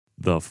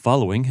The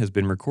following has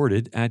been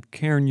recorded at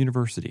Cairn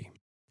University.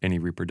 Any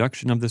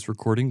reproduction of this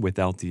recording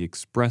without the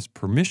express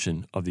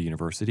permission of the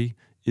university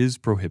is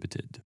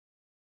prohibited.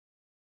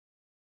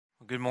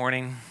 Good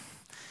morning.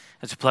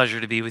 It's a pleasure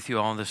to be with you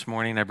all this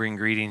morning. I bring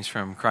greetings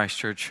from Christ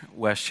Church,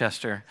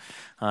 Westchester.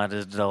 It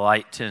is a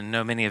delight to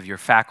know many of your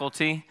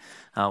faculty.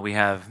 We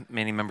have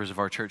many members of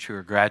our church who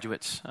are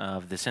graduates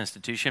of this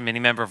institution,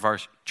 many members of our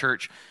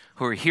church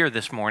who are here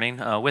this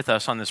morning with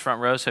us on this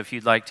front row. So if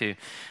you'd like to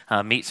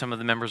meet some of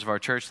the members of our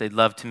church, they'd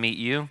love to meet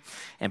you.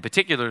 And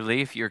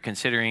particularly if you're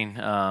considering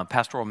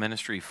pastoral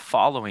ministry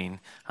following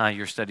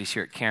your studies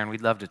here at Cairn,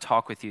 we'd love to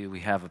talk with you.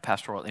 We have a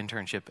pastoral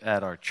internship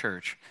at our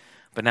church.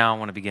 But now I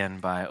want to begin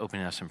by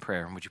opening us in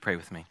prayer. Would you pray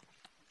with me?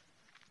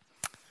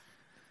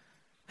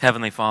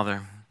 Heavenly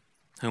Father,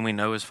 whom we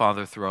know as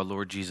Father through our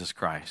Lord Jesus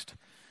Christ,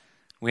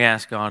 we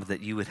ask, God,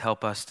 that you would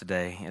help us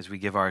today as we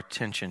give our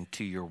attention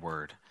to your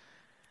word.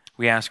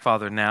 We ask,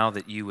 Father, now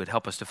that you would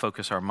help us to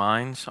focus our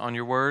minds on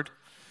your word.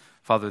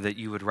 Father, that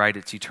you would write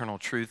its eternal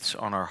truths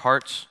on our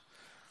hearts.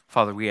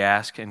 Father, we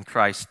ask in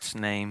Christ's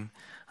name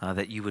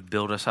that you would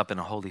build us up in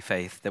a holy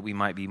faith, that we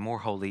might be more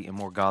holy and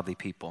more godly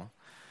people.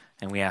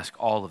 And we ask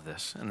all of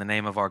this in the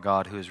name of our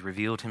God who has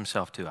revealed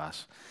himself to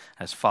us.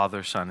 As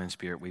Father, Son, and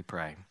Spirit we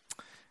pray.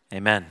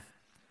 Amen.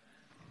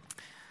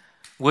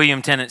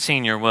 William Tennant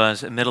Sr.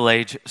 was a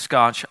middle-aged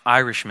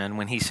Scotch-Irishman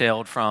when he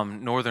sailed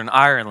from Northern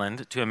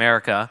Ireland to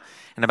America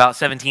in about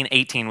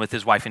 1718 with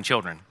his wife and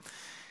children.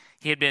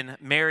 He had been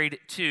married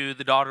to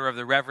the daughter of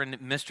the Reverend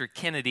Mr.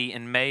 Kennedy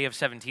in May of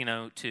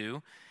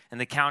 1702 in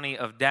the county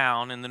of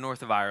Down in the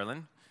north of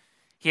Ireland.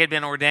 He had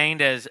been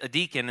ordained as a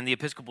deacon in the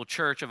Episcopal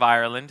Church of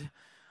Ireland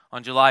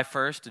on July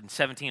 1st in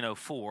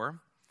 1704.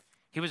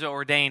 He was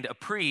ordained a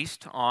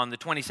priest on the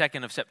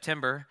 22nd of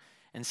September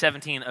in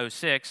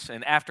 1706,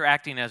 and after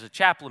acting as a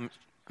chaplain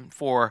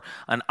for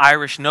an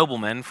Irish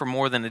nobleman for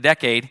more than a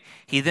decade,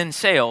 he then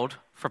sailed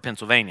for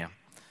Pennsylvania.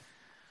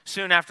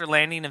 Soon after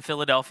landing in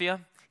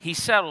Philadelphia, he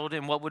settled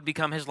in what would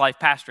become his life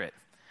pastorate,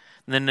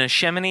 the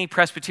Neshaminy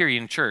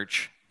Presbyterian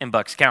Church in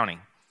Bucks County.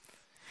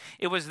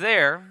 It was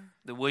there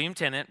that William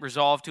Tennant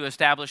resolved to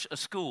establish a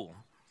school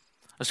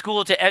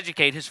to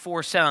educate his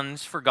 4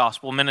 sons for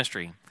gospel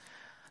ministry.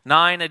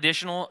 9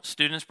 additional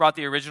students brought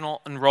the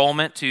original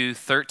enrollment to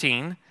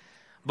 13.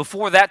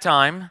 Before that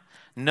time,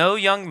 no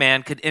young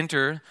man could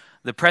enter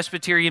the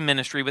Presbyterian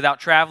ministry without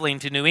traveling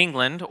to New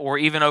England or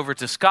even over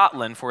to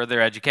Scotland for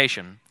their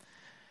education.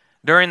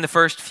 During the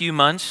first few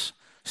months,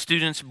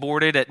 students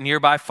boarded at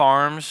nearby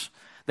farms.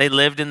 They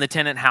lived in the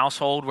Tennant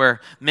household where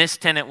Miss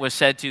Tennant was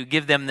said to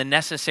give them the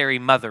necessary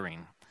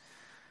mothering.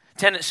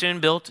 Tennant soon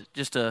built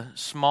just a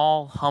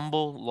small,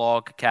 humble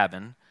log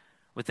cabin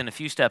within a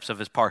few steps of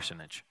his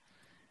parsonage.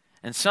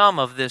 And some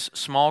of this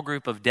small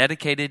group of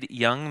dedicated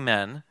young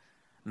men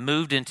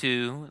moved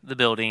into the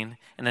building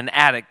in an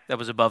attic that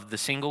was above the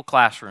single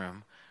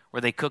classroom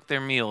where they cooked their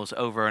meals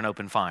over an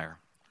open fire.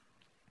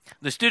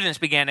 The students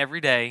began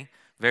every day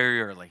very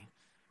early.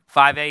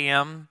 5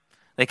 a.m.,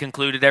 they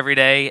concluded every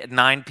day at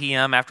 9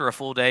 p.m. after a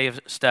full day of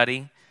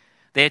study.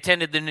 They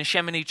attended the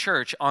Neshaminy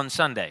Church on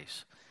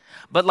Sundays.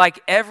 But like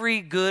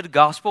every good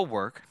gospel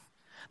work,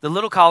 the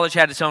little college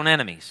had its own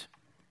enemies.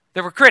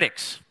 There were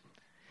critics.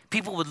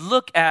 People would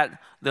look at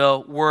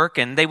the work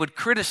and they would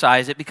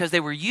criticize it because they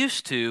were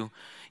used to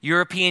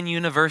European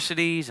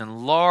universities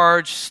and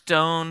large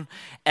stone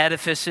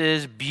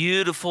edifices,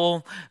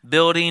 beautiful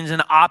buildings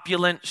and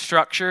opulent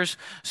structures.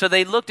 So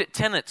they looked at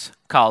Tennant's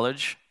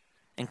college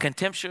and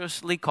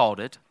contemptuously called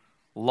it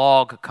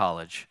Log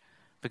College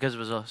because it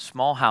was a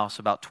small house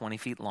about 20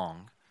 feet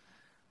long.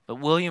 But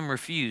William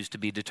refused to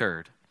be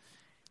deterred.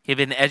 He had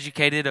been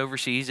educated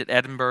overseas at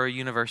Edinburgh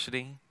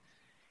University.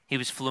 He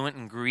was fluent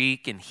in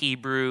Greek and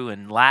Hebrew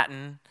and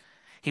Latin.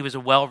 He was a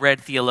well-read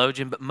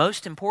theologian, but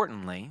most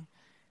importantly,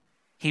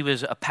 he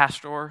was a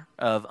pastor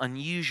of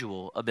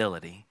unusual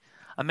ability,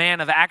 a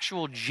man of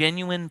actual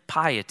genuine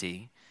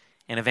piety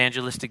and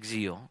evangelistic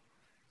zeal.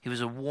 He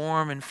was a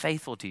warm and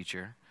faithful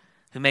teacher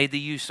who made the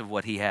use of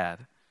what he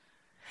had.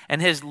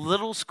 And his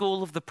little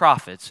school of the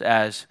prophets,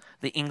 as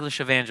the English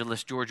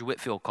evangelist George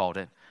Whitefield called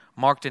it,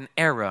 marked an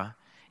era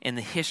in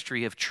the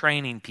history of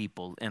training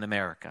people in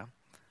America.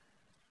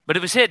 But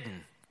it was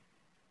hidden.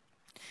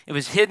 It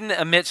was hidden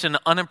amidst an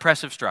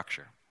unimpressive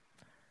structure.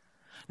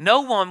 No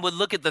one would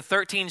look at the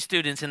 13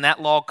 students in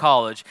that log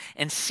college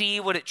and see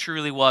what it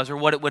truly was or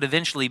what it would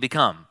eventually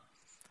become.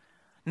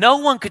 No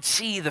one could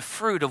see the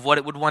fruit of what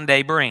it would one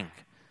day bring.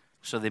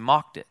 So they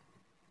mocked it.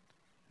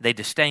 They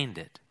disdained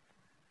it.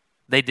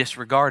 They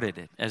disregarded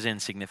it as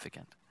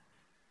insignificant.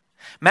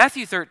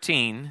 Matthew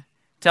 13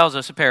 tells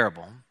us a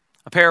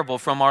parable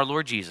from our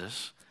Lord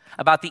Jesus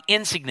about the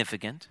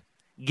insignificant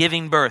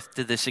giving birth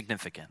to the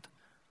significant.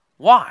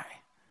 Why?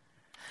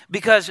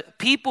 Because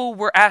people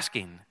were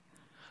asking,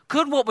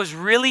 could what was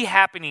really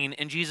happening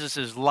in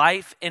Jesus'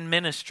 life and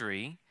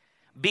ministry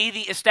be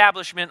the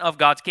establishment of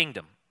God's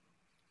kingdom?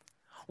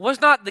 Was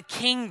not the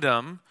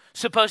kingdom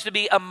supposed to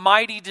be a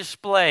mighty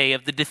display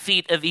of the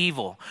defeat of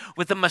evil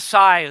with the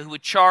Messiah who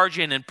would charge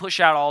in and push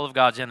out all of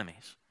God's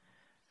enemies?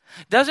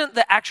 Doesn't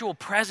the actual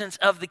presence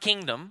of the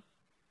kingdom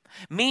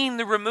mean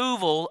the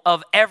removal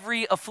of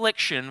every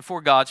affliction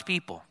for God's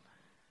people?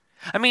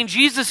 I mean,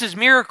 Jesus'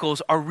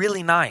 miracles are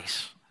really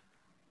nice,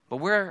 but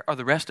where are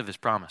the rest of his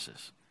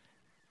promises?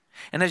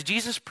 And as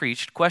Jesus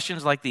preached,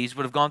 questions like these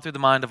would have gone through the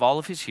mind of all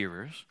of his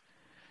hearers,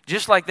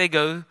 just like they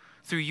go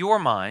through your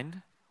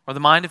mind or the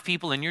mind of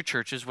people in your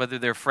churches, whether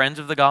they're friends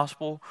of the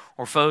gospel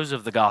or foes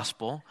of the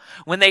gospel,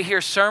 when they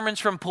hear sermons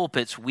from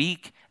pulpits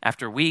week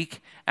after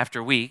week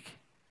after week,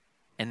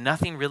 and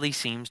nothing really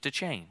seems to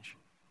change.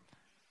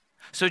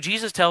 So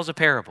Jesus tells a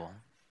parable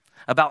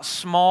about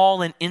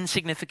small and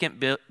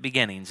insignificant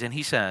beginnings, and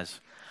he says,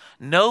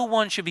 no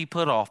one should be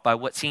put off by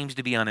what seems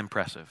to be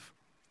unimpressive.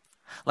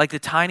 Like the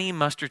tiny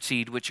mustard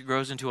seed which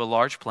grows into a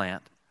large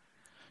plant,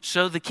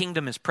 so the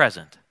kingdom is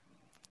present,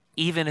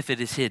 even if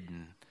it is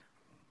hidden,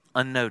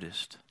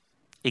 unnoticed,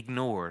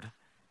 ignored,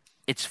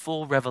 its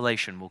full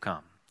revelation will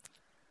come.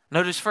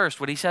 Notice first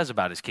what he says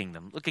about his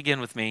kingdom. Look again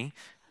with me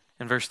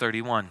in verse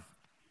 31.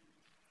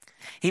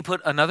 He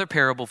put another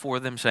parable for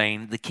them,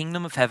 saying, the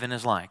kingdom of heaven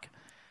is like.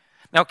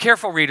 Now,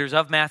 careful readers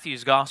of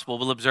Matthew's gospel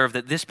will observe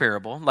that this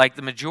parable, like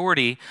the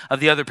majority of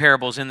the other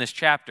parables in this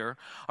chapter,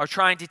 are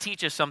trying to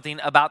teach us something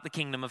about the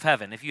kingdom of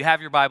heaven. If you have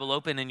your Bible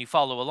open and you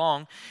follow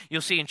along,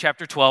 you'll see in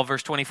chapter 12,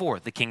 verse 24,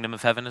 the kingdom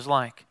of heaven is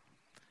like.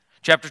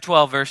 Chapter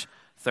 12, verse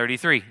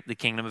 33, the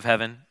kingdom of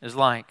heaven is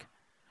like.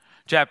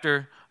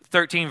 Chapter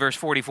 13, verse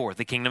 44,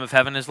 the kingdom of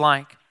heaven is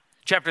like.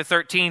 Chapter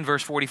 13,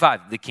 verse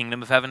 45, the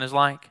kingdom of heaven is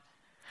like.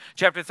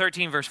 Chapter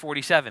 13, verse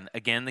 47,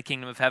 again, the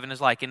kingdom of heaven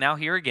is like. And now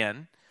here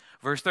again,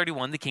 verse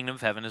 31, the kingdom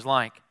of heaven is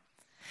like.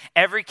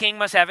 Every king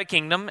must have a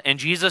kingdom, and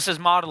Jesus is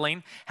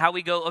modeling how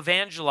we go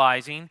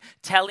evangelizing,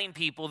 telling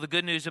people the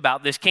good news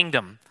about this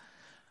kingdom.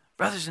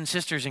 Brothers and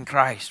sisters in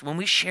Christ, when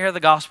we share the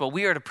gospel,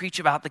 we are to preach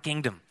about the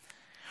kingdom.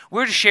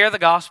 We're to share the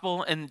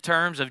gospel in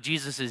terms of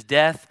Jesus'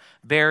 death,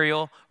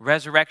 burial,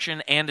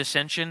 resurrection, and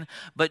ascension.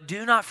 But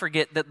do not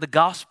forget that the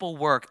gospel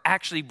work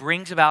actually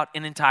brings about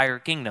an entire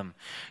kingdom.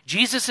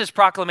 Jesus'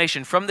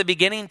 proclamation from the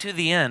beginning to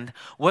the end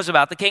was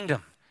about the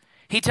kingdom.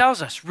 He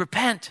tells us,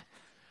 repent,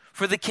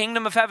 for the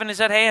kingdom of heaven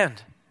is at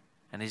hand.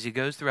 And as he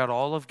goes throughout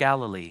all of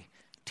Galilee,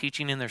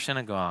 teaching in their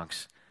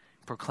synagogues,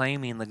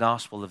 proclaiming the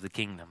gospel of the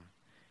kingdom.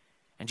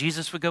 And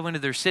Jesus would go into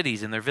their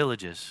cities and their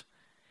villages,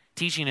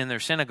 teaching in their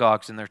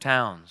synagogues and their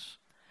towns,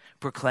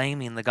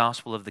 proclaiming the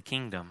gospel of the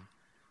kingdom,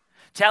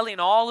 telling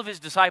all of his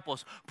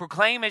disciples,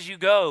 proclaim as you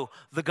go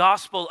the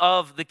gospel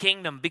of the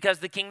kingdom, because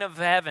the kingdom of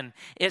heaven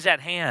is at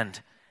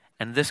hand.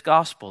 And this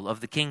gospel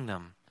of the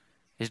kingdom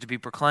is to be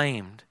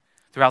proclaimed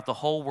throughout the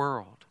whole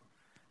world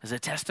as a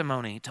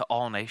testimony to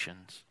all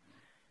nations.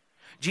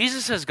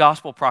 Jesus'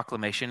 gospel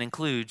proclamation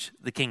includes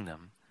the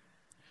kingdom.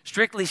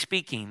 Strictly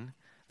speaking,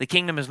 the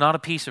kingdom is not a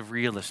piece of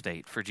real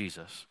estate for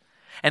Jesus.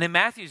 And in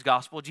Matthew's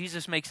gospel,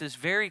 Jesus makes this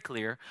very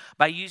clear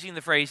by using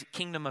the phrase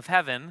kingdom of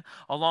heaven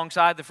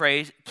alongside the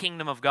phrase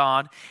kingdom of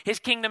God. His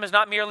kingdom is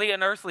not merely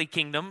an earthly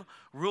kingdom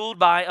ruled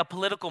by a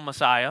political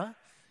Messiah.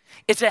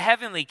 It's a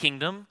heavenly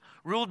kingdom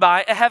ruled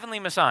by a heavenly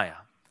Messiah.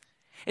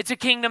 It's a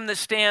kingdom that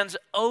stands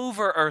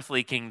over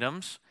earthly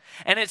kingdoms,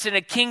 and it's in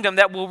a kingdom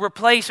that will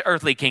replace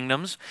earthly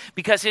kingdoms,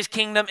 because his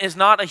kingdom is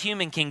not a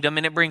human kingdom,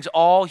 and it brings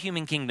all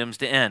human kingdoms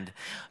to end.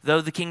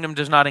 Though the kingdom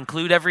does not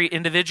include every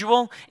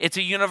individual, it's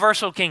a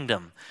universal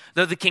kingdom.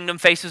 Though the kingdom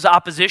faces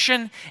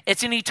opposition,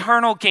 it's an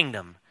eternal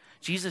kingdom.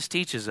 Jesus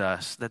teaches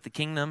us that the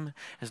kingdom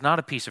is not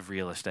a piece of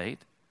real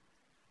estate.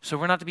 So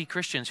we're not to be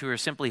Christians who are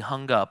simply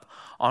hung up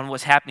on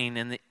what's happening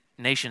in the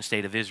nation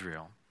state of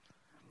Israel.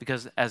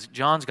 Because as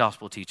John's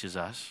gospel teaches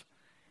us,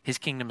 his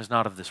kingdom is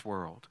not of this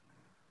world.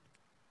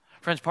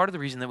 Friends, part of the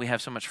reason that we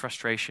have so much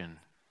frustration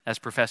as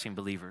professing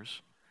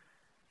believers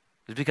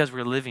is because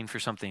we're living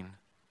for something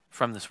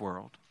from this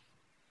world.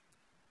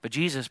 But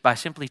Jesus, by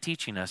simply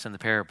teaching us in the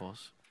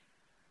parables,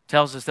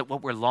 tells us that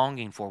what we're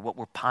longing for, what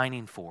we're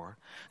pining for,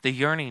 the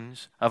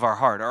yearnings of our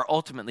heart are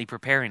ultimately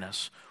preparing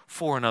us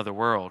for another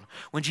world.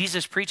 When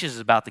Jesus preaches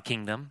about the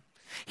kingdom,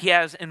 he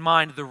has in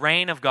mind the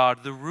reign of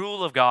God, the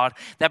rule of God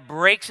that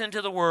breaks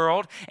into the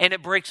world, and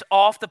it breaks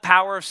off the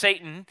power of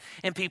Satan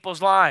in people's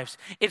lives.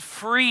 It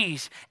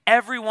frees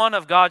every one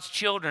of God's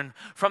children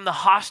from the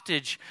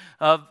hostage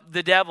of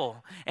the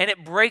devil, and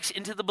it breaks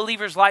into the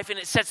believer's life, and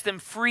it sets them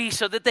free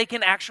so that they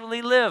can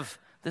actually live.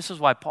 This is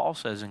why Paul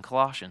says in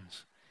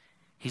Colossians,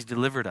 he's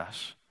delivered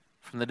us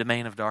from the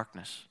domain of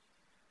darkness,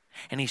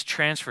 and he's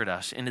transferred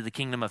us into the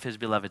kingdom of his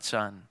beloved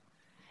Son,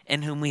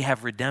 in whom we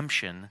have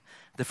redemption,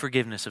 the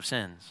forgiveness of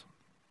sins.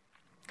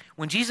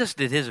 When Jesus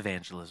did his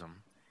evangelism,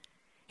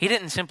 he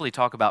didn't simply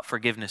talk about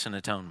forgiveness and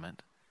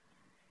atonement.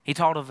 He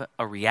taught of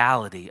a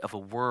reality, of a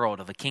world,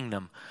 of a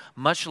kingdom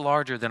much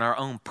larger than our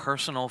own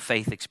personal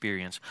faith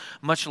experience,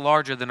 much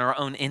larger than our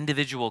own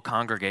individual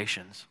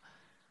congregations.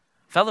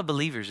 Fellow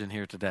believers in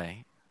here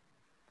today,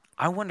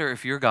 I wonder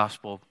if your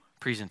gospel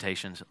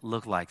presentations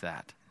look like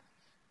that.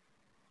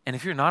 And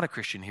if you're not a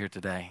Christian here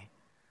today,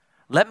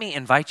 let me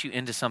invite you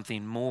into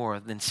something more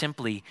than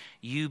simply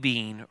you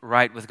being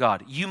right with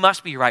God. You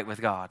must be right with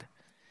God.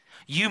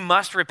 You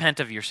must repent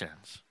of your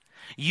sins.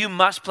 You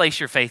must place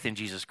your faith in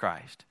Jesus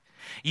Christ.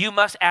 You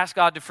must ask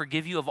God to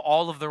forgive you of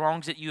all of the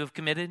wrongs that you have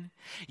committed.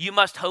 You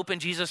must hope in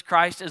Jesus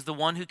Christ as the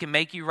one who can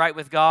make you right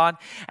with God,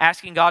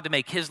 asking God to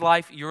make his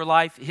life,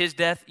 his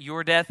death,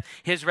 your death,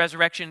 his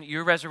resurrection,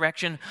 your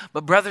resurrection.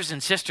 But brothers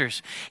and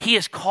sisters, he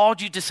has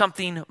called you to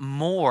something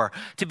more,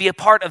 to be a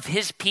part of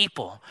his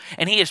people.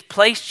 And he has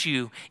placed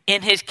you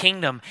in his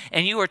kingdom.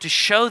 And you are to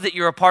show that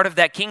you're a part of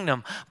that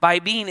kingdom by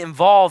being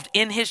involved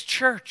in his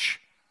church.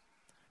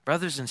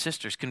 Brothers and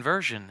sisters,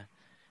 conversion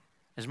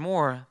is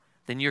more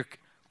than your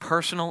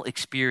personal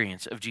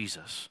experience of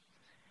Jesus.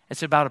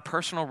 It's about a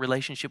personal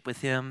relationship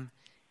with him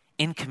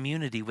in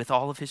community with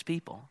all of his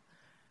people.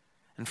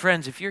 And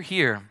friends, if you're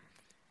here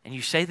and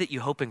you say that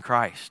you hope in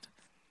Christ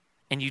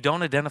and you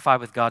don't identify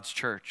with God's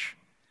church,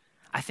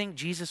 I think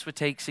Jesus would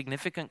take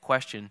significant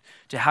question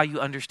to how you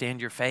understand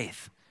your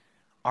faith.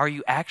 Are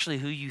you actually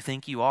who you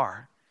think you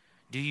are?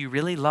 Do you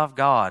really love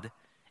God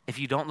if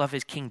you don't love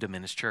his kingdom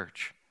and his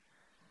church?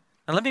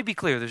 Now let me be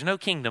clear, there's no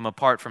kingdom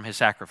apart from his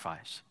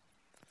sacrifice.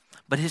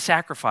 But his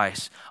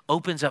sacrifice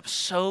opens up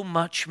so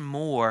much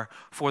more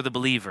for the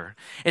believer.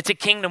 It's a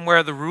kingdom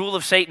where the rule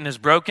of Satan is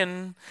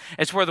broken.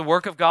 It's where the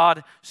work of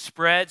God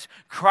spreads.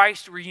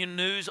 Christ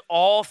renews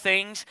all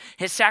things.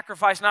 His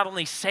sacrifice not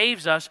only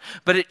saves us,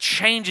 but it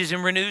changes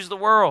and renews the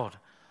world.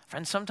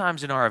 Friends,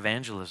 sometimes in our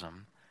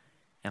evangelism,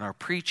 in our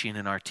preaching,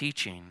 in our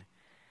teaching,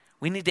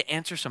 we need to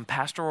answer some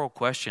pastoral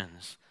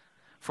questions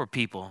for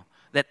people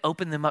that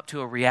open them up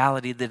to a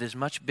reality that is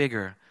much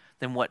bigger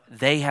than what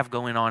they have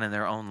going on in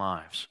their own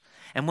lives.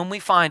 And when we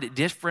find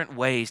different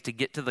ways to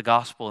get to the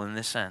gospel in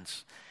this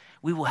sense,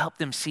 we will help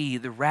them see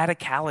the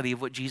radicality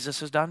of what Jesus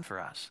has done for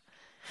us.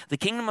 The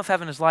kingdom of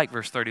heaven is like,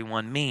 verse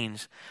 31,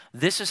 means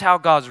this is how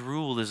God's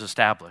rule is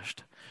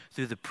established,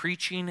 through the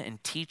preaching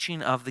and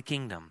teaching of the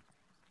kingdom.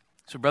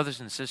 So brothers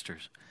and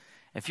sisters,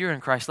 if you're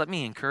in Christ, let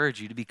me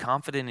encourage you to be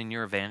confident in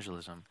your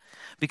evangelism,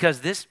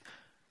 because this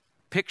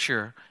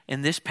picture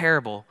in this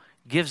parable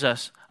gives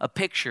us a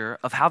picture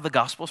of how the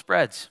gospel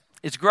spreads.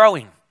 It's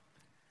growing.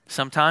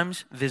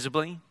 Sometimes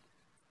visibly,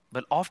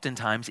 but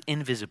oftentimes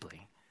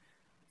invisibly.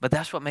 But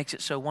that's what makes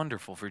it so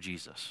wonderful for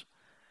Jesus.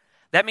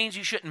 That means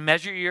you shouldn't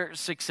measure your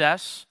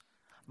success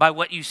by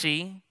what you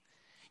see.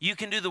 You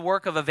can do the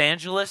work of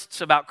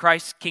evangelists about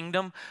Christ's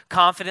kingdom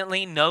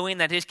confidently, knowing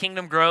that his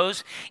kingdom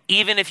grows,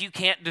 even if you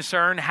can't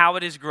discern how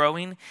it is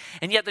growing.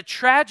 And yet the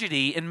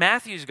tragedy in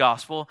Matthew's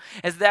gospel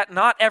is that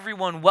not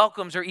everyone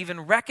welcomes or even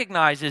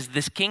recognizes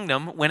this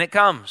kingdom when it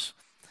comes.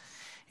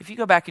 If you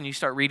go back and you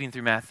start reading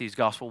through Matthew's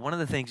gospel, one of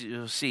the things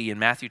you'll see in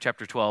Matthew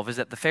chapter 12 is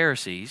that the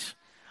Pharisees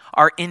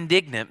are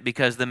indignant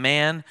because the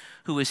man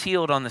who was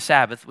healed on the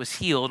Sabbath was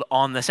healed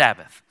on the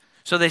Sabbath.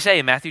 So they say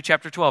in Matthew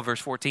chapter 12, verse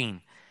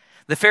 14,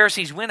 the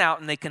Pharisees went out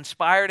and they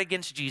conspired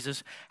against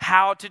Jesus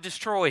how to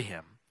destroy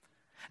him.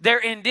 They're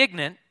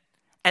indignant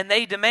and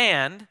they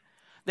demand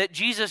that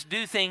Jesus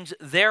do things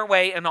their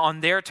way and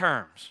on their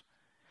terms.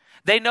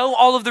 They know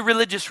all of the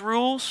religious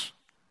rules,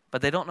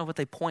 but they don't know what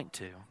they point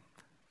to.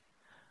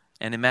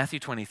 And in Matthew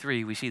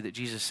 23, we see that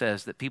Jesus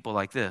says that people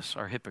like this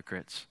are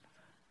hypocrites.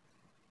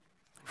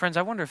 Friends,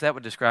 I wonder if that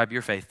would describe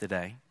your faith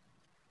today.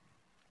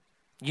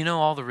 You know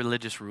all the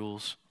religious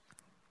rules.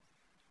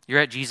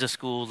 You're at Jesus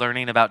school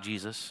learning about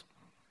Jesus.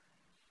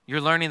 You're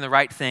learning the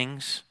right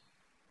things,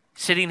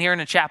 sitting here in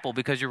a chapel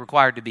because you're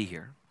required to be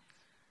here.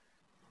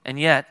 And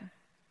yet,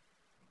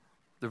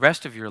 the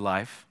rest of your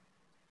life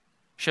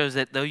shows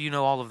that though you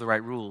know all of the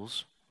right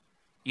rules,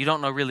 you don't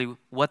know really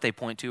what they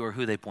point to or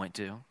who they point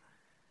to.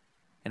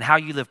 And how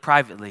you live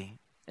privately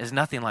is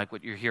nothing like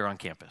what you're here on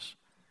campus.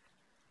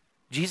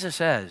 Jesus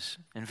says,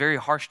 in very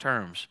harsh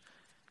terms,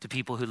 to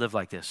people who live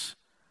like this,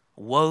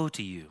 woe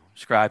to you,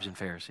 scribes and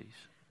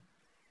Pharisees,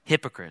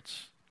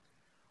 hypocrites,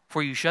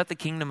 for you shut the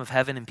kingdom of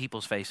heaven in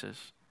people's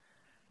faces,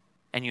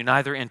 and you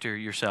neither enter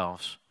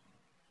yourselves,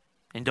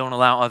 and don't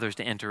allow others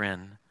to enter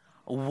in.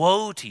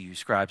 Woe to you,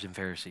 scribes and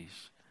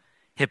Pharisees,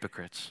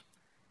 hypocrites.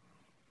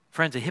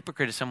 Friends, a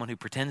hypocrite is someone who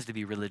pretends to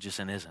be religious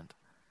and isn't.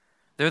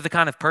 They're the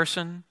kind of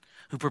person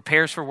who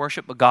prepares for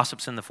worship but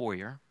gossips in the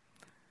foyer.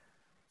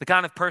 The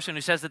kind of person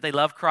who says that they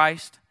love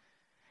Christ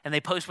and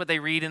they post what they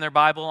read in their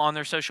Bible on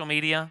their social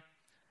media,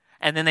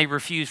 and then they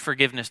refuse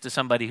forgiveness to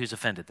somebody who's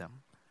offended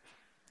them.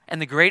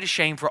 And the greatest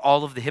shame for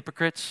all of the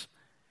hypocrites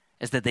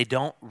is that they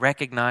don't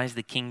recognize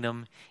the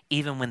kingdom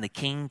even when the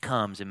king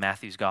comes in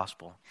Matthew's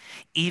gospel,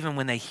 even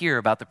when they hear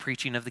about the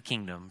preaching of the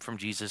kingdom from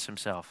Jesus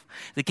himself.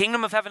 The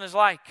kingdom of heaven is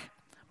like,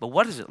 but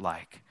what is it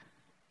like?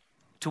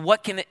 To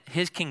what can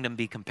his kingdom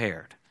be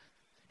compared?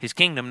 His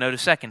kingdom,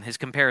 notice second, his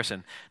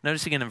comparison.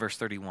 Notice again in verse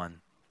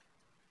 31.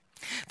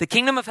 The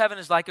kingdom of heaven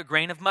is like a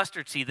grain of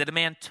mustard seed that a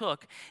man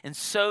took and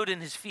sowed in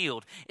his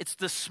field. It's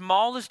the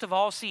smallest of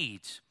all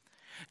seeds.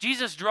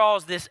 Jesus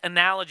draws this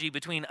analogy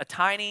between a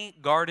tiny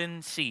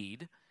garden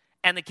seed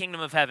and the kingdom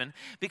of heaven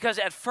because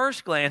at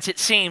first glance it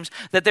seems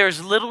that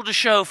there's little to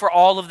show for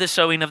all of the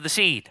sowing of the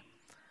seed.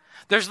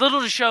 There's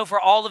little to show for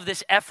all of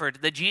this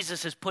effort that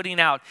Jesus is putting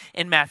out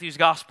in Matthew's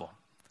gospel.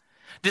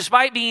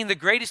 Despite being the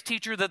greatest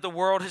teacher that the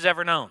world has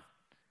ever known,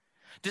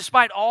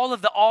 despite all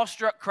of the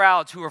awestruck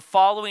crowds who are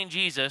following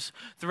Jesus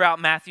throughout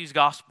Matthew's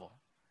gospel.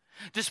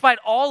 Despite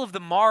all of the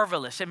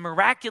marvelous and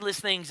miraculous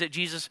things that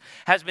Jesus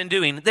has been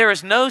doing, there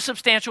is no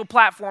substantial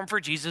platform for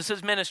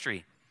Jesus'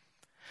 ministry.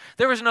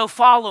 There is no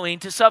following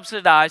to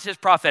subsidize his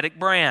prophetic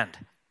brand.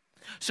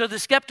 So the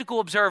skeptical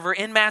observer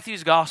in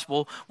Matthew's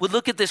gospel would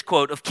look at this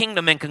quote of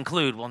kingdom and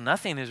conclude, well,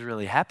 nothing is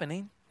really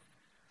happening.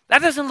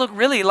 That doesn't look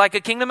really like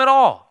a kingdom at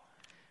all.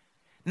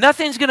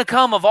 Nothing's going to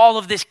come of all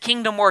of this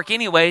kingdom work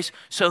anyways,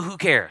 so who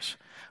cares?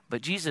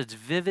 But Jesus'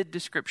 vivid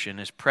description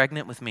is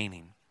pregnant with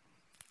meaning.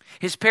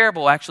 His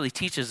parable actually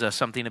teaches us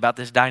something about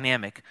this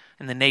dynamic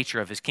and the nature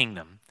of his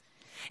kingdom.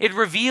 It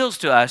reveals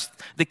to us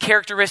the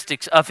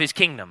characteristics of his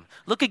kingdom.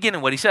 Look again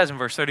at what he says in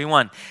verse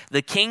 31.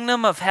 The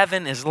kingdom of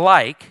heaven is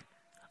like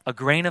a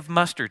grain of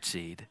mustard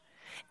seed.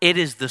 It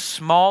is the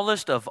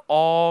smallest of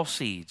all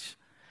seeds.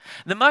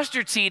 The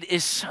mustard seed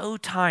is so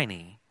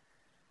tiny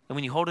that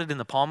when you hold it in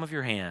the palm of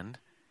your hand,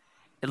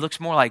 it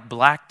looks more like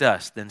black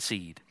dust than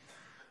seed.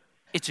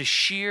 It's a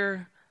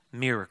sheer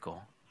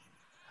miracle.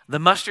 The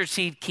mustard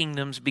seed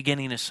kingdom's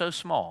beginning is so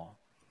small.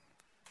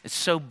 It's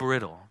so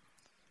brittle.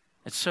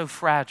 It's so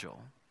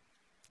fragile.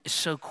 It's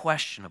so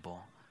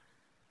questionable.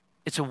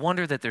 It's a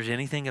wonder that there's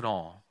anything at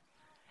all.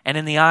 And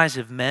in the eyes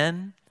of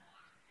men,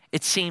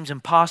 it seems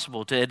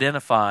impossible to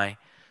identify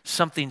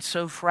something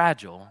so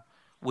fragile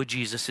with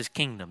Jesus'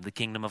 kingdom, the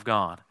kingdom of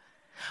God.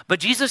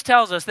 But Jesus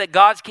tells us that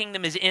God's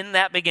kingdom is in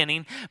that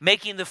beginning,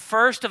 making the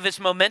first of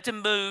its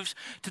momentum moves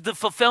to the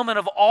fulfillment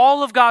of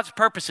all of God's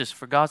purposes.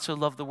 For God so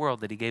loved the world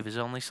that he gave his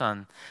only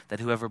son,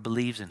 that whoever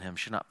believes in him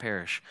should not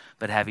perish,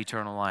 but have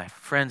eternal life.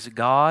 Friends,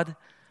 God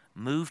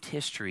moved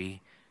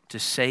history to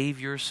save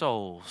your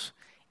souls,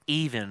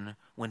 even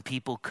when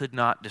people could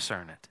not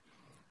discern it.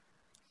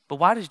 But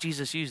why does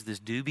Jesus use this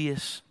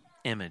dubious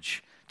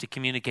image to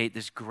communicate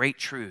this great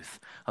truth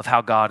of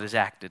how God has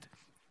acted?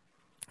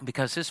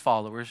 Because his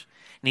followers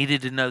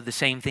needed to know the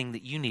same thing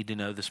that you need to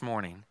know this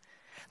morning,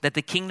 that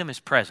the kingdom is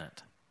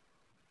present,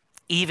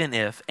 even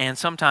if, and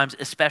sometimes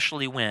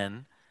especially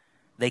when,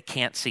 they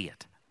can't see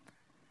it.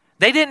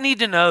 They didn't need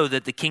to know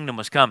that the kingdom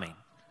was coming.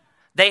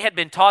 They had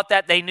been taught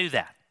that, they knew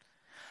that.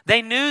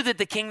 They knew that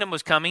the kingdom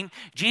was coming.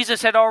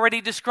 Jesus had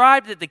already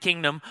described that the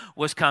kingdom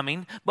was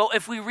coming. But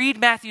if we read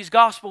Matthew's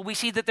gospel, we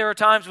see that there are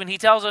times when he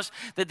tells us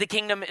that the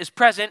kingdom is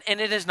present and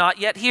it is not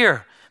yet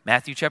here.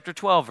 Matthew chapter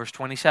 12, verse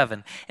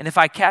 27. And if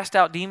I cast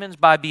out demons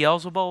by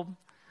Beelzebub,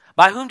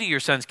 by whom do your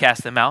sons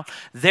cast them out?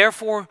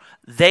 Therefore,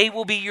 they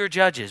will be your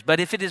judges. But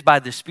if it is by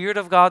the Spirit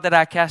of God that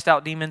I cast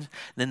out demons,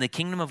 then the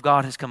kingdom of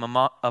God has come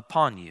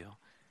upon you.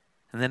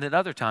 And then at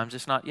other times,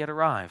 it's not yet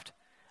arrived.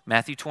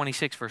 Matthew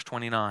 26, verse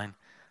 29.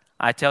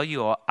 I tell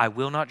you, I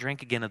will not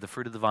drink again of the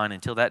fruit of the vine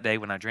until that day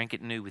when I drink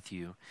it new with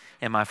you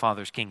in my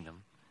Father's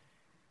kingdom.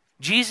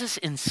 Jesus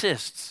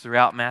insists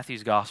throughout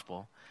Matthew's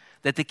gospel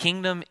that the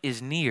kingdom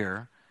is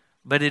near,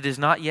 but it is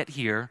not yet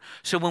here.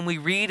 So when we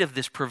read of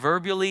this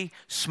proverbially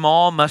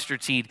small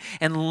mustard seed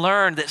and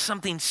learn that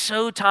something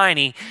so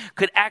tiny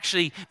could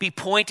actually be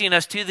pointing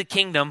us to the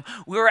kingdom,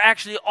 we are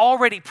actually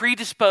already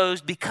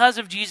predisposed because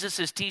of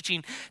Jesus'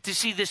 teaching to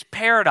see this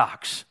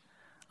paradox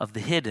of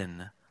the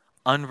hidden,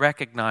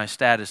 unrecognized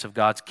status of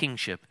God's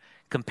kingship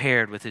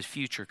compared with his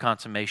future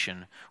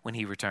consummation when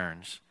he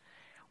returns.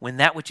 When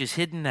that which is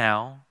hidden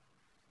now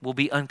will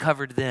be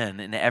uncovered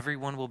then, and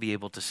everyone will be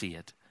able to see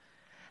it.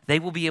 They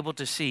will be able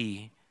to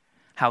see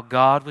how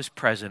God was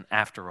present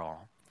after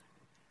all.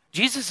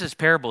 Jesus'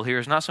 parable here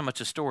is not so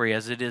much a story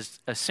as it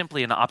is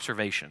simply an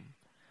observation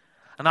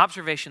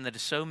that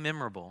is so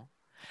memorable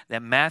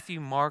that Matthew,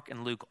 Mark,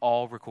 and Luke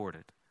all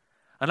recorded.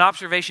 An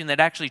observation that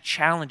actually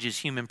challenges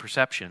human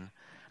perception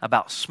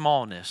about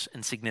smallness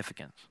and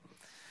significance.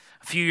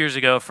 A few years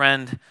ago, a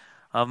friend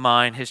of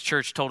mine, his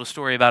church told a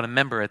story about a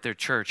member at their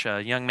church,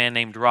 a young man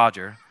named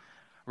Roger.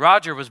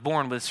 Roger was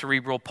born with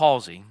cerebral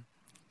palsy.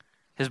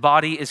 His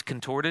body is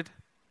contorted.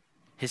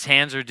 His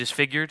hands are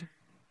disfigured.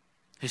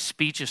 His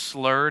speech is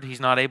slurred. He's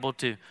not able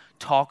to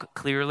talk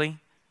clearly.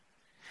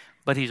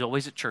 But he's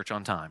always at church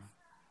on time.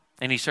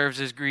 And he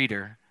serves as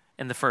greeter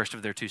in the first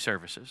of their two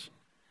services.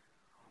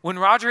 When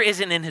Roger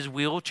isn't in his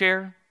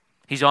wheelchair,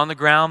 he's on the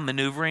ground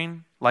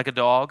maneuvering like a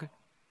dog,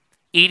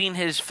 eating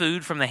his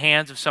food from the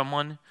hands of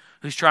someone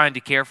who's trying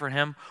to care for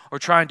him or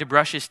trying to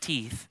brush his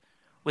teeth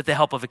with the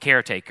help of a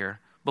caretaker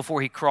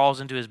before he crawls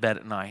into his bed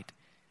at night.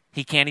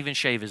 He can't even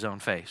shave his own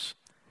face.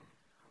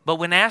 But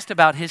when asked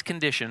about his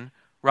condition,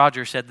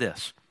 Roger said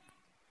this: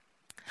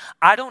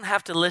 I don't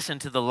have to listen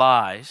to the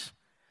lies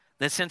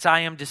that since I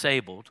am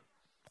disabled,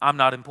 I'm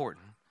not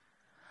important.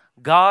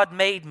 God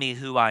made me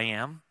who I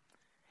am,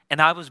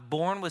 and I was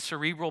born with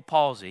cerebral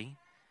palsy,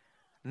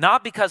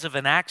 not because of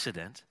an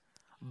accident,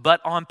 but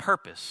on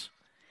purpose.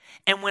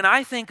 And when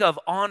I think of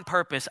on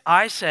purpose,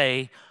 I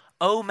say,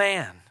 oh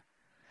man,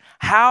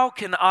 how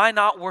can I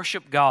not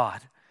worship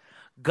God?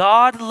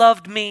 God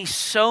loved me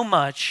so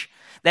much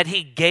that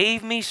he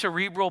gave me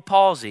cerebral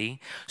palsy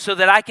so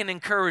that I can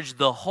encourage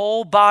the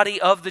whole body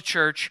of the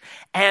church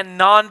and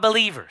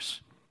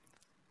non-believers.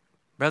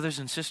 Brothers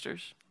and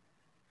sisters,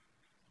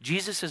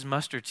 Jesus'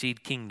 mustard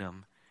seed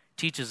kingdom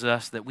teaches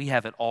us that we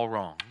have it all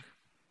wrong.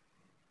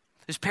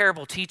 This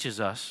parable teaches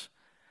us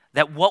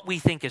that what we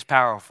think is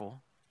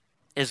powerful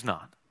is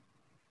not.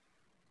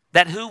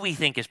 That who we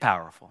think is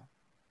powerful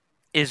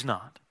is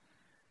not.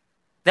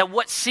 That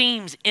what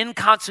seems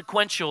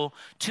inconsequential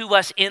to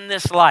us in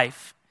this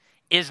life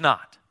is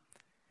not.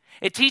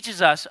 It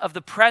teaches us of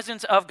the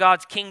presence of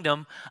God's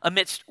kingdom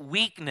amidst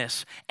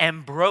weakness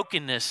and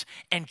brokenness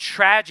and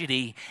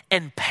tragedy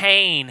and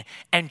pain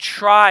and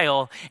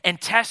trial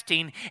and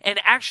testing, and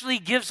actually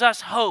gives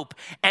us hope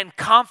and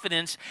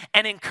confidence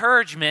and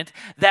encouragement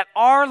that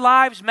our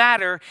lives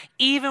matter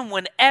even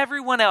when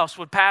everyone else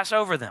would pass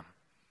over them.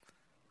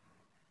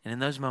 And in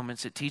those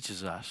moments, it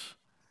teaches us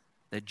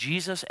that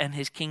Jesus and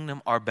his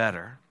kingdom are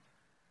better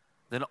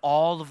than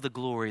all of the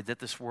glory that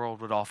this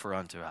world would offer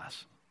unto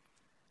us.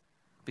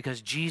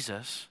 Because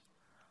Jesus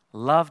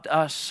loved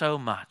us so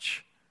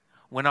much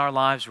when our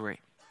lives were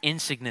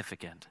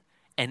insignificant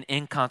and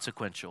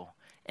inconsequential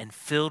and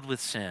filled with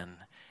sin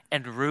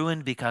and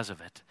ruined because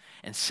of it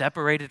and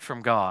separated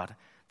from God,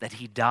 that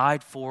he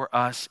died for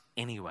us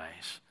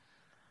anyways.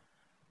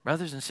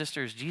 Brothers and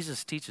sisters,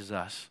 Jesus teaches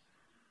us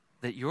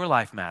that your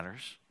life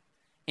matters,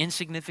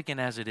 insignificant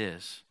as it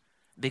is,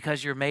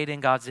 because you're made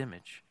in God's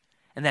image,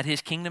 and that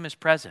his kingdom is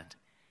present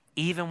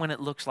even when it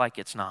looks like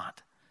it's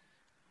not.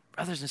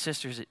 Brothers and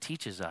sisters, it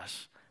teaches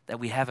us that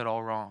we have it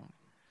all wrong.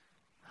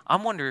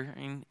 I'm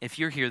wondering if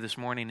you're here this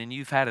morning and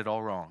you've had it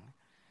all wrong.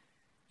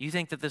 You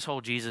think that this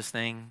whole Jesus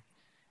thing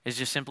is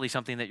just simply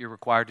something that you're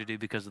required to do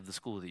because of the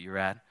school that you're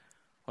at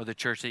or the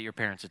church that your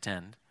parents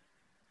attend.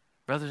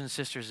 Brothers and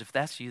sisters, if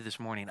that's you this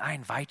morning, I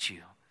invite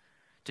you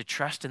to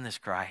trust in this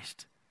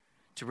Christ,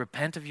 to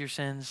repent of your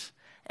sins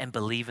and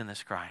believe in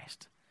this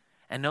Christ,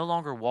 and no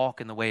longer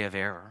walk in the way of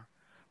error,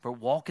 but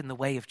walk in the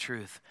way of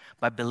truth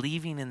by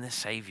believing in this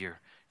Savior,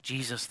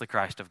 Jesus, the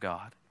Christ of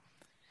God.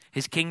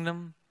 His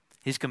kingdom,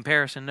 his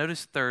comparison.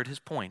 Notice third, his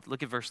point.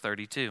 Look at verse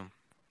 32.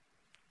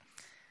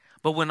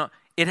 But when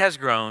it has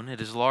grown,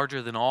 it is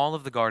larger than all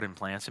of the garden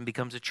plants and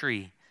becomes a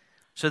tree,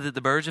 so that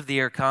the birds of the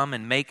air come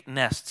and make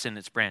nests in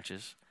its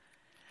branches.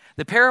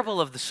 The parable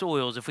of the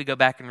soils, if we go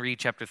back and read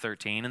chapter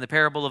 13, and the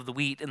parable of the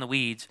wheat and the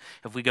weeds,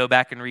 if we go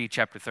back and read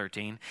chapter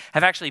 13,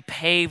 have actually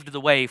paved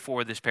the way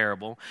for this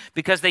parable,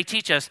 because they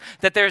teach us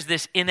that there's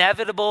this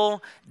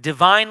inevitable,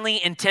 divinely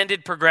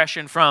intended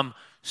progression from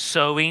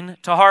sowing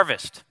to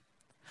harvest,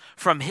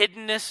 from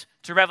hiddenness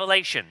to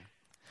revelation,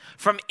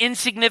 from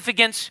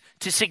insignificance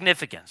to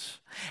significance.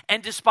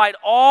 And despite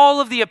all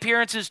of the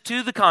appearances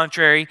to the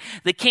contrary,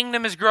 the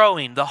kingdom is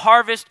growing. The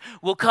harvest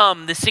will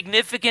come. The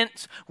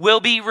significance will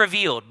be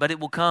revealed, but it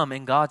will come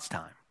in God's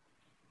time.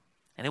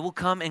 And it will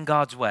come in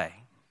God's way.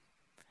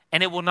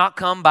 And it will not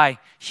come by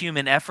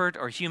human effort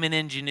or human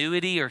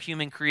ingenuity or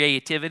human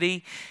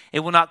creativity.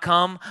 It will not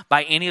come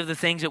by any of the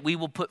things that we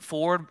will put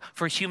forward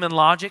for human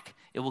logic.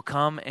 It will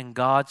come in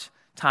God's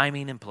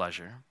timing and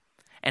pleasure.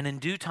 And in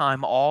due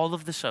time, all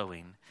of the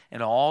sowing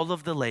and all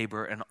of the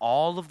labor and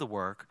all of the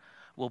work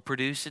will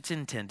produce its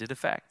intended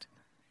effect,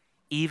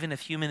 even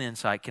if human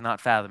insight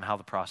cannot fathom how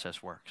the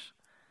process works.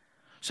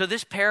 So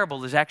this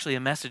parable is actually a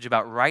message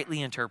about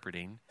rightly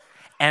interpreting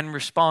and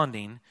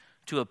responding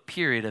to a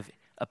period of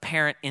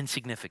apparent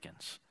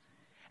insignificance.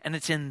 And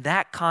it's in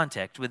that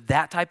context, with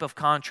that type of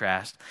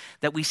contrast,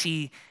 that we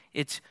see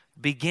its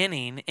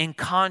beginning in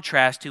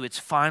contrast to its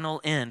final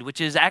end,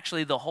 which is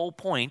actually the whole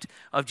point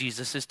of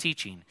Jesus'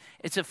 teaching.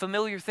 It's a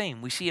familiar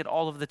theme. We see it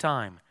all of the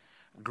time.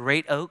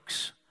 Great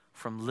oaks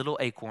from little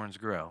acorns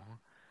grow.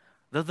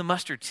 Though the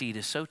mustard seed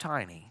is so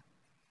tiny,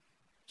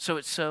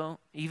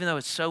 even though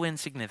it's so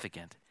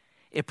insignificant,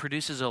 it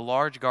produces a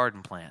large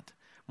garden plant,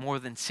 more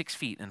than 6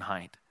 feet in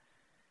height.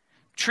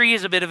 Tree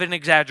is a bit of an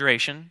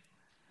exaggeration,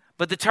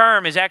 but the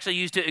term is actually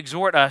used to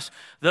exhort us,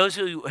 those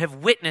who have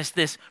witnessed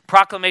this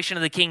proclamation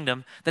of the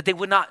kingdom, that they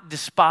would not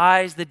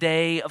despise the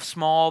day of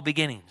small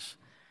beginnings.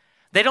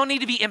 They don't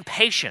need to be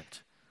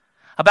impatient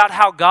about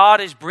how God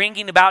is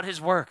bringing about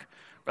his work.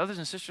 Brothers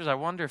and sisters, I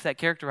wonder if that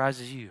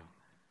characterizes you.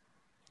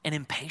 An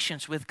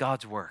impatience with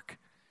God's work.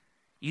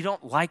 You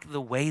don't like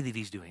the way that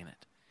he's doing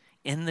it,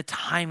 in the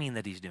timing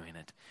that he's doing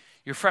it.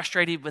 You're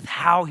frustrated with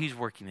how he's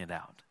working it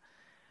out.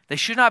 They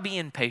should not be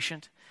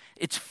impatient.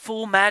 Its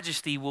full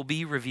majesty will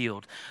be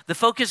revealed. The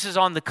focus is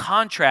on the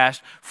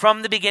contrast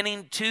from the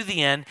beginning to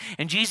the end,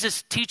 and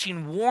Jesus'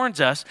 teaching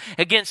warns us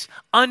against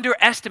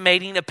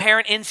underestimating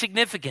apparent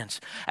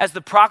insignificance as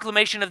the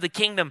proclamation of the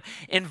kingdom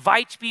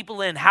invites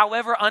people in,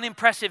 however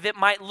unimpressive it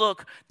might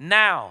look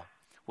now.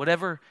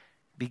 Whatever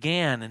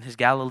began in his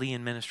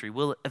Galilean ministry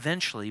will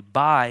eventually,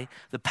 by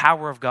the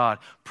power of God,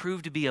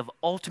 prove to be of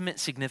ultimate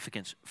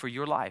significance for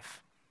your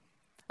life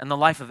and the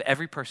life of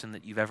every person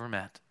that you've ever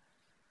met.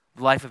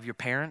 The life of your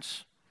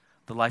parents,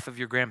 the life of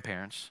your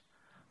grandparents,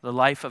 the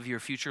life of your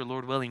future,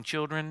 Lord willing,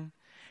 children,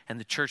 and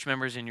the church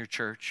members in your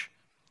church,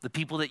 the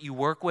people that you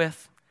work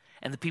with,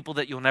 and the people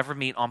that you'll never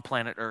meet on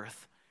planet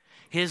Earth.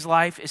 His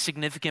life is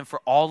significant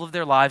for all of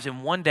their lives,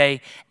 and one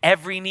day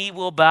every knee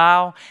will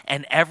bow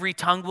and every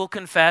tongue will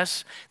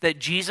confess that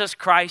Jesus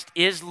Christ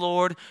is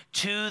Lord,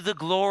 to the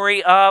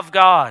glory of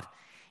God,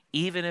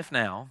 even if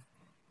now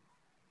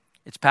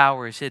Its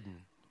power is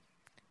hidden.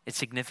 Its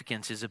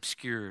significance is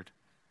obscured.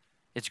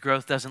 Its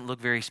growth doesn't look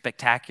very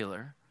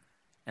spectacular,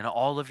 and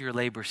all of your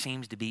labor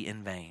seems to be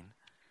in vain.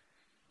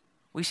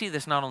 We see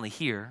this not only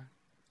here,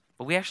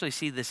 but we actually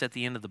see this at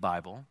the end of the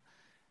Bible.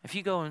 If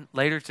you go in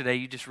later today,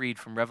 you just read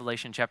from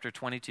Revelation chapter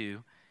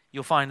 22,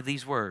 you'll find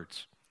these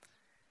words.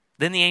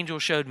 Then the angel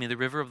showed me the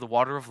river of the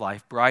water of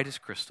life, bright as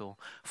crystal,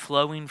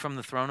 flowing from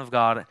the throne of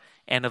God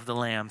and of the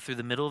Lamb through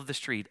the middle of the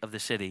street of the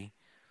city.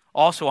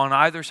 Also on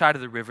either side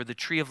of the river, the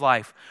tree of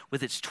life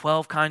with its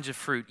 12 kinds of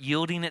fruit,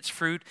 yielding its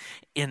fruit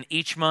in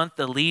each month.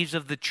 The leaves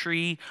of the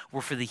tree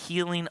were for the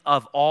healing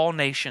of all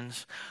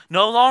nations.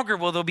 No longer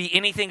will there be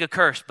anything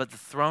accursed, but the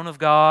throne of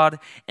God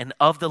and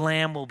of the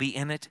Lamb will be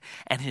in it,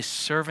 and his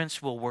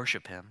servants will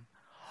worship him.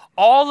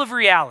 All of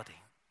reality,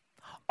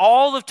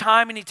 all of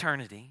time and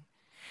eternity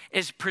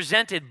is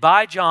presented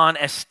by John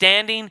as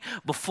standing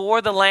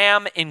before the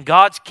Lamb in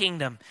God's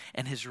kingdom,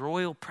 and his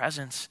royal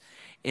presence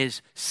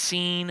is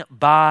seen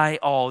by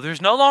all.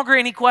 There's no longer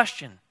any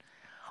question.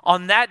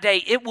 On that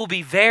day, it will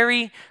be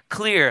very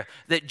clear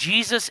that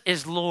Jesus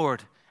is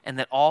Lord and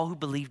that all who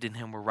believed in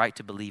him were right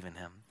to believe in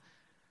him.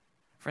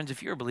 Friends,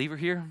 if you're a believer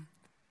here,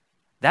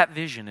 that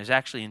vision is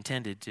actually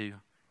intended to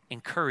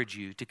encourage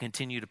you to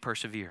continue to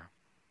persevere.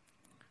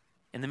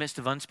 In the midst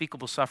of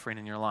unspeakable suffering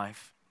in your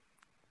life,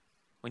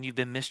 when you've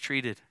been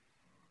mistreated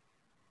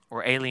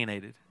or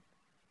alienated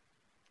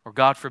or,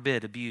 God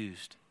forbid,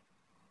 abused,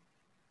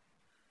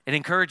 it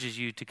encourages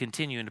you to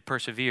continue and to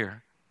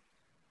persevere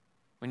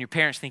when your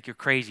parents think you're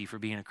crazy for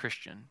being a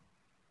Christian,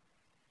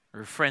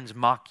 or your friends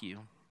mock you,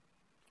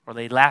 or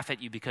they laugh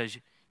at you because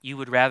you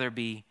would rather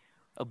be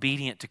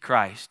obedient to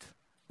Christ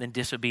than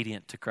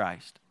disobedient to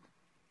Christ.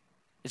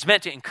 It's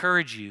meant to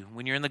encourage you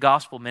when you're in the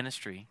gospel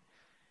ministry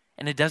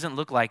and it doesn't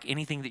look like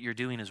anything that you're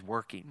doing is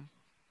working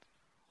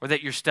or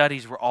that your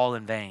studies were all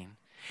in vain.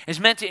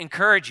 It's meant to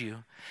encourage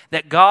you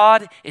that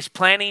God is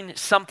planning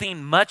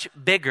something much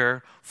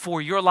bigger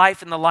for your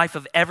life and the life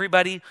of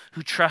everybody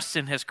who trusts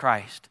in his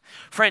Christ.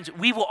 Friends,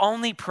 we will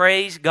only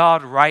praise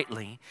God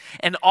rightly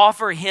and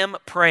offer him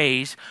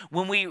praise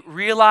when we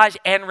realize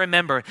and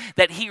remember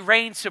that he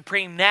reigns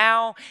supreme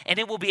now, and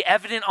it will be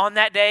evident on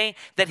that day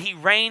that he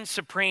reigns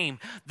supreme.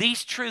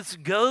 These truths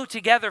go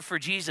together for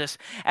Jesus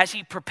as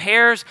he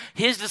prepares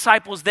his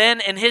disciples then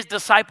and his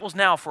disciples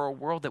now for a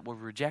world that will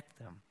reject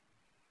them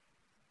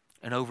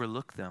and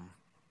overlook them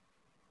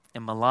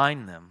and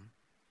malign them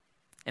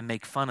and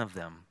make fun of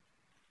them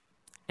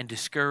and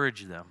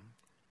discourage them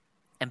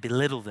and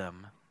belittle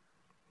them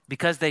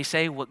because they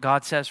say what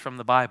God says from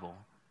the Bible,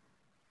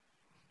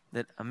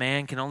 that a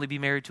man can only be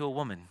married to a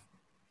woman,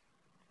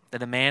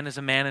 that a man is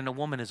a man and a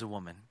woman is a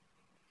woman,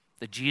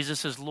 that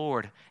Jesus is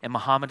Lord and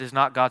Muhammad is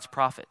not God's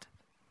prophet,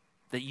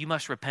 that you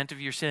must repent of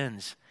your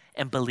sins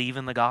and believe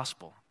in the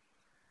gospel.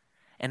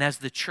 And as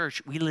the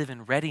church, we live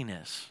in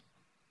readiness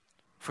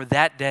for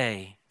that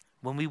day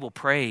when we will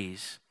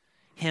praise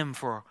him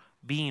for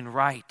being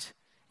right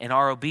and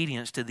our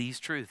obedience to these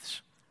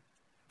truths.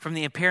 From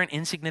the apparent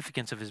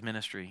insignificance of his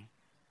ministry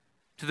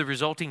to the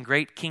resulting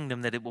great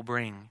kingdom that it will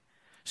bring,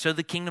 so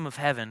the kingdom of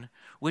heaven,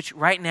 which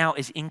right now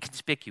is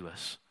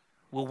inconspicuous,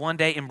 will one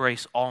day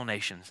embrace all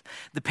nations.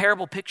 The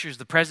parable pictures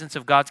the presence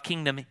of God's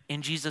kingdom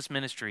in Jesus'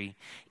 ministry,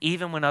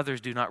 even when others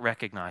do not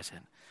recognize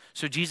it.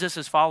 So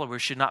Jesus'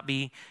 followers should not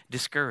be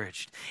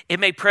discouraged. It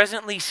may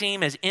presently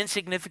seem as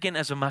insignificant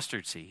as a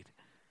mustard seed,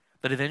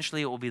 but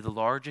eventually it will be the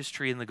largest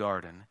tree in the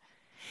garden.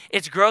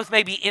 Its growth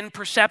may be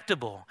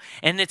imperceptible,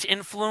 and its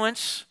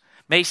influence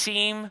may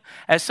seem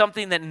as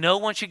something that no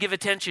one should give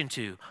attention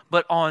to.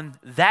 But on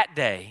that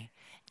day,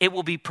 it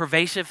will be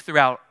pervasive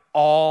throughout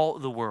all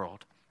the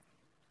world.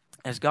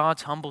 As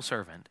God's humble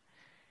servant,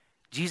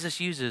 Jesus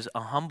uses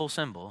a humble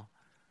symbol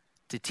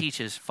to teach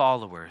his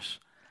followers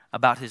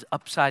about his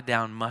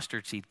upside-down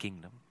mustard seed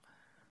kingdom.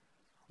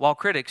 While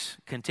critics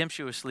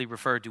contemptuously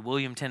referred to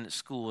William Tennant's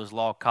school as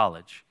Law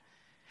College,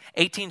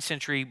 18th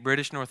century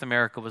British North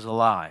America was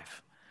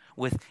alive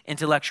with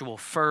intellectual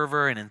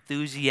fervor and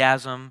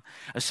enthusiasm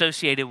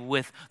associated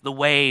with the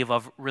wave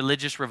of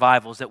religious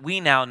revivals that we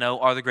now know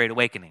are the Great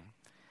Awakening.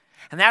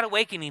 And that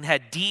awakening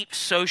had deep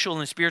social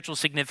and spiritual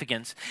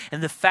significance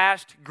in the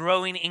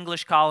fast-growing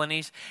English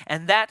colonies.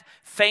 And that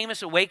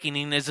famous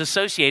awakening is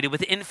associated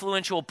with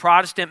influential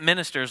Protestant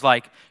ministers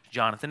like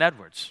Jonathan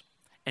Edwards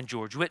and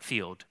George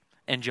Whitefield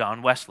and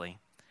John Wesley.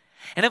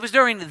 And it was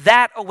during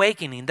that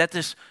awakening that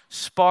this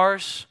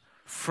sparse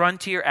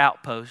frontier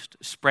outpost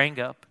sprang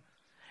up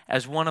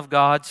as one of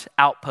God's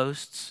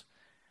outposts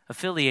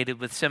affiliated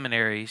with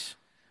seminaries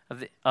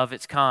of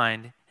its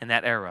kind in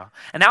that era.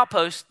 An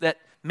outpost that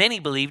many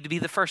believed to be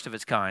the first of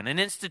its kind, an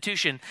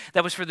institution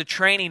that was for the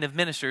training of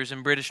ministers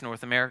in British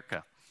North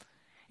America.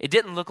 It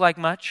didn't look like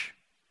much,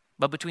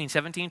 but between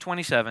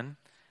 1727 and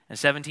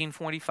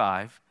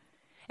 1745,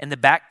 in the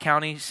Back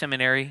County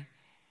Seminary,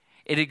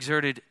 it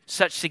exerted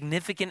such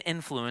significant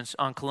influence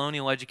on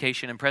colonial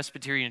education and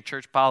Presbyterian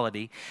church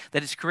polity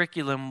that its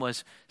curriculum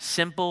was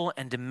simple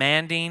and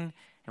demanding,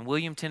 and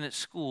William Tennant's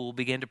school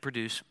began to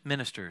produce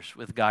ministers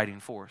with guiding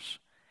force.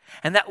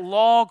 And that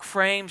log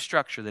frame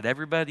structure that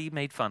everybody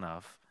made fun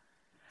of,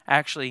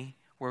 actually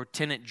where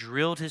Tennant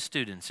drilled his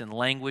students in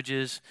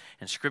languages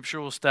and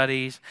scriptural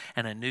studies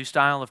and a new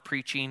style of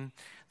preaching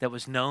that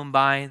was known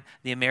by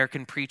the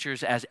American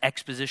preachers as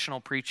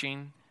expositional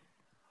preaching,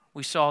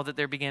 we saw that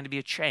there began to be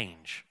a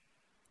change.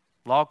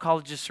 Law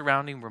colleges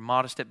surrounding were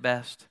modest at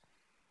best.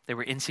 They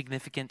were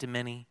insignificant to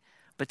many,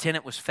 but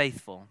Tennant was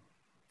faithful,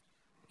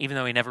 even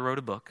though he never wrote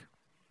a book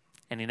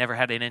and he never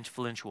had an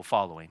influential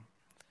following.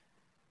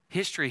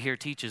 History here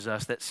teaches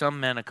us that some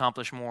men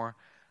accomplish more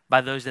by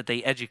those that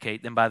they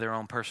educate than by their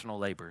own personal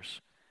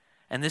labors.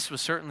 And this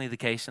was certainly the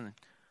case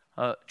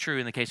true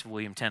in the case of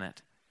William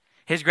Tennant.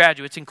 His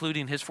graduates,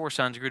 including his 4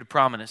 sons, grew to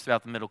prominence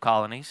throughout the Middle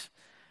Colonies,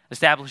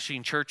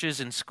 establishing churches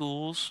and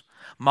schools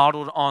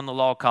modeled on the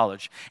Law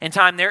College. In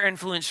time, their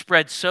influence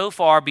spread so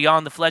far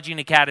beyond the fledgling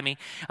academy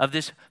of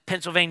this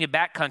Pennsylvania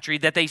backcountry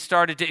that they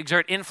started to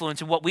exert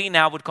influence in what we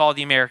now would call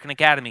the American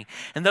Academy.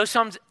 And though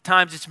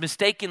sometimes it's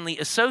mistakenly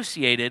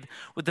associated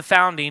with the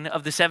founding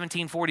of the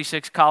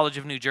 1746 College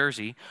of New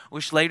Jersey,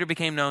 which later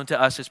became known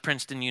to us as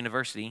Princeton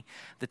University,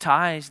 the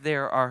ties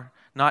there are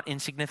not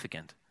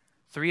insignificant.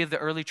 3 of the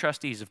early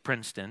trustees of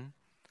Princeton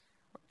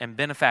and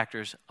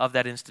benefactors of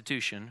that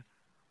institution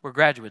were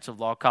graduates of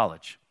Law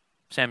College: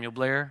 Samuel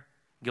Blair,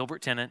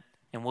 Gilbert Tennant,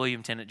 and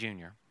William Tennant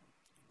Jr.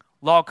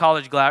 Law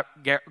College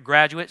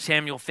graduate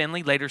Samuel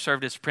Finley later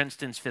served as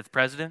Princeton's 5th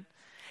president.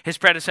 His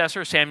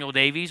predecessor, Samuel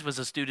Davies, was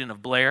a student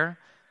of Blair.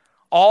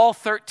 All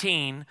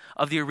 13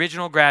 of the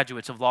original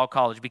graduates of Law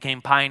College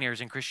became pioneers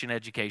in Christian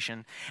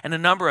education, and a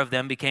number of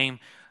them became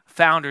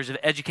founders of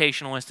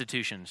educational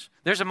institutions.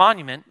 There's a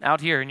monument out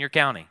here in your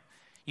county.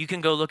 You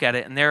can go look at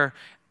it, and there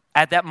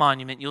at that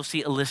monument, you'll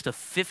see a list of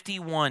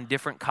 51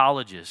 different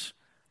colleges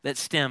that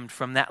stemmed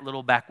from that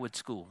little backwoods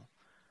school.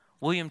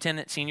 William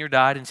Tennant Sr.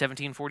 died in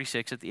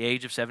 1746 at the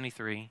age of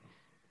 73.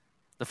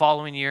 The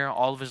following year,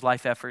 all of his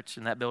life efforts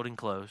in that building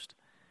closed.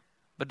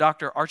 But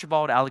Dr.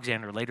 Archibald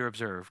Alexander later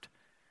observed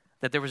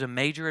that there was a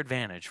major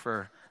advantage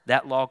for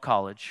that law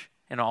college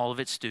and all of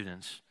its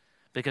students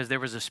because there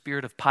was a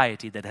spirit of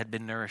piety that had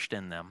been nourished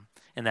in them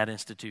in that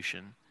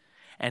institution.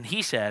 And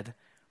he said,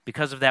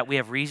 because of that, we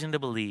have reason to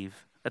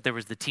believe that there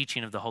was the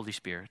teaching of the Holy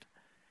Spirit.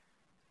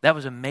 That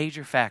was a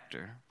major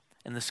factor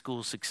in the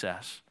school's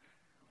success.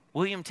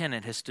 William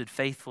Tennant has stood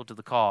faithful to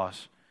the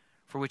cause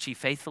for which he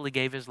faithfully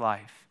gave his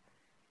life,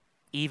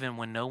 even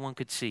when no one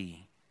could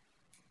see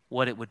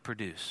what it would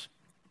produce.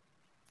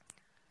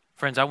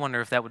 Friends, I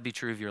wonder if that would be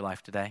true of your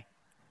life today.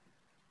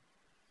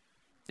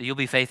 That you'll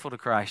be faithful to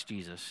Christ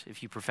Jesus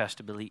if you profess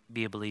to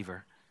be a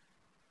believer,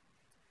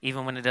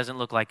 even when it doesn't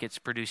look like it's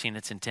producing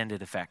its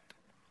intended effect.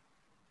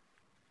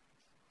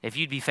 If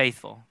you'd be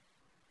faithful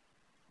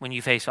when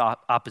you face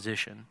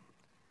opposition,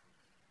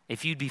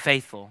 if you'd be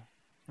faithful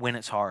when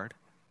it's hard,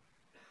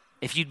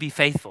 if you'd be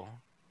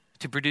faithful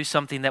to produce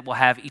something that will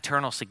have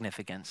eternal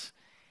significance,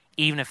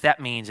 even if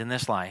that means in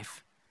this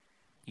life,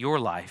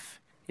 your life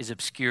is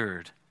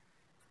obscured.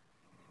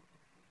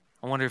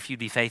 I wonder if you'd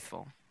be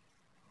faithful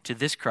to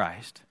this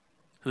Christ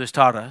who has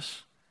taught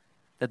us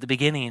that the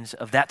beginnings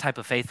of that type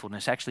of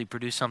faithfulness actually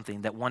produce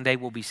something that one day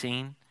will be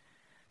seen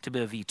to be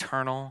of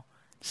eternal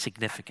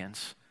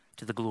significance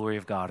to the glory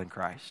of God in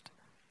Christ.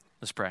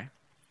 Let's pray.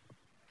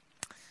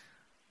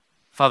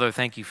 Father,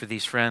 thank you for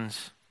these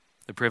friends,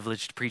 the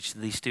privilege to preach to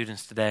these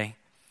students today.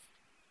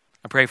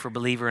 I pray for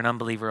believer and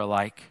unbeliever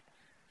alike,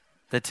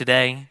 that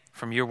today,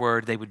 from your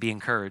word, they would be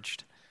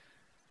encouraged,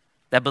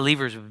 that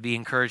believers would be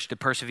encouraged to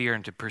persevere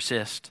and to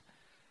persist,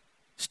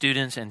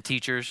 students and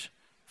teachers,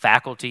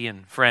 faculty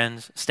and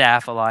friends,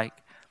 staff alike.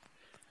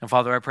 And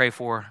Father, I pray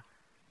for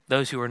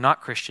those who are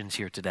not Christians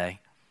here today,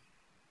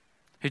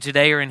 who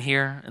today are in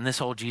here and this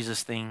whole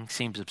Jesus thing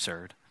seems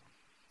absurd.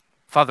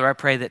 Father, I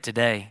pray that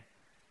today,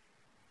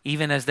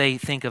 even as they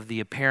think of the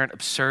apparent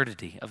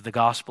absurdity of the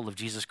gospel of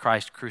Jesus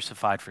Christ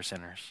crucified for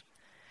sinners,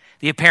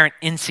 the apparent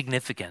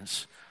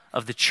insignificance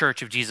of the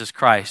church of Jesus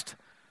Christ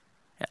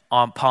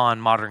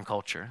upon modern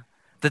culture,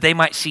 that they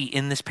might see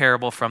in this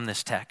parable from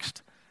this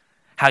text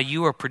how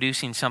you are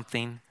producing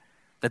something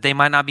that they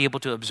might not be able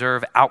to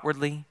observe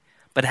outwardly,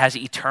 but has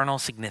eternal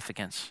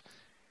significance,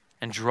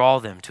 and draw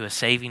them to a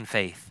saving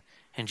faith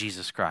in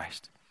Jesus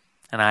Christ.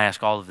 And I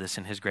ask all of this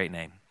in his great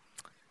name.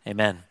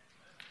 Amen.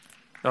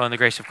 Go in the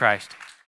grace of Christ.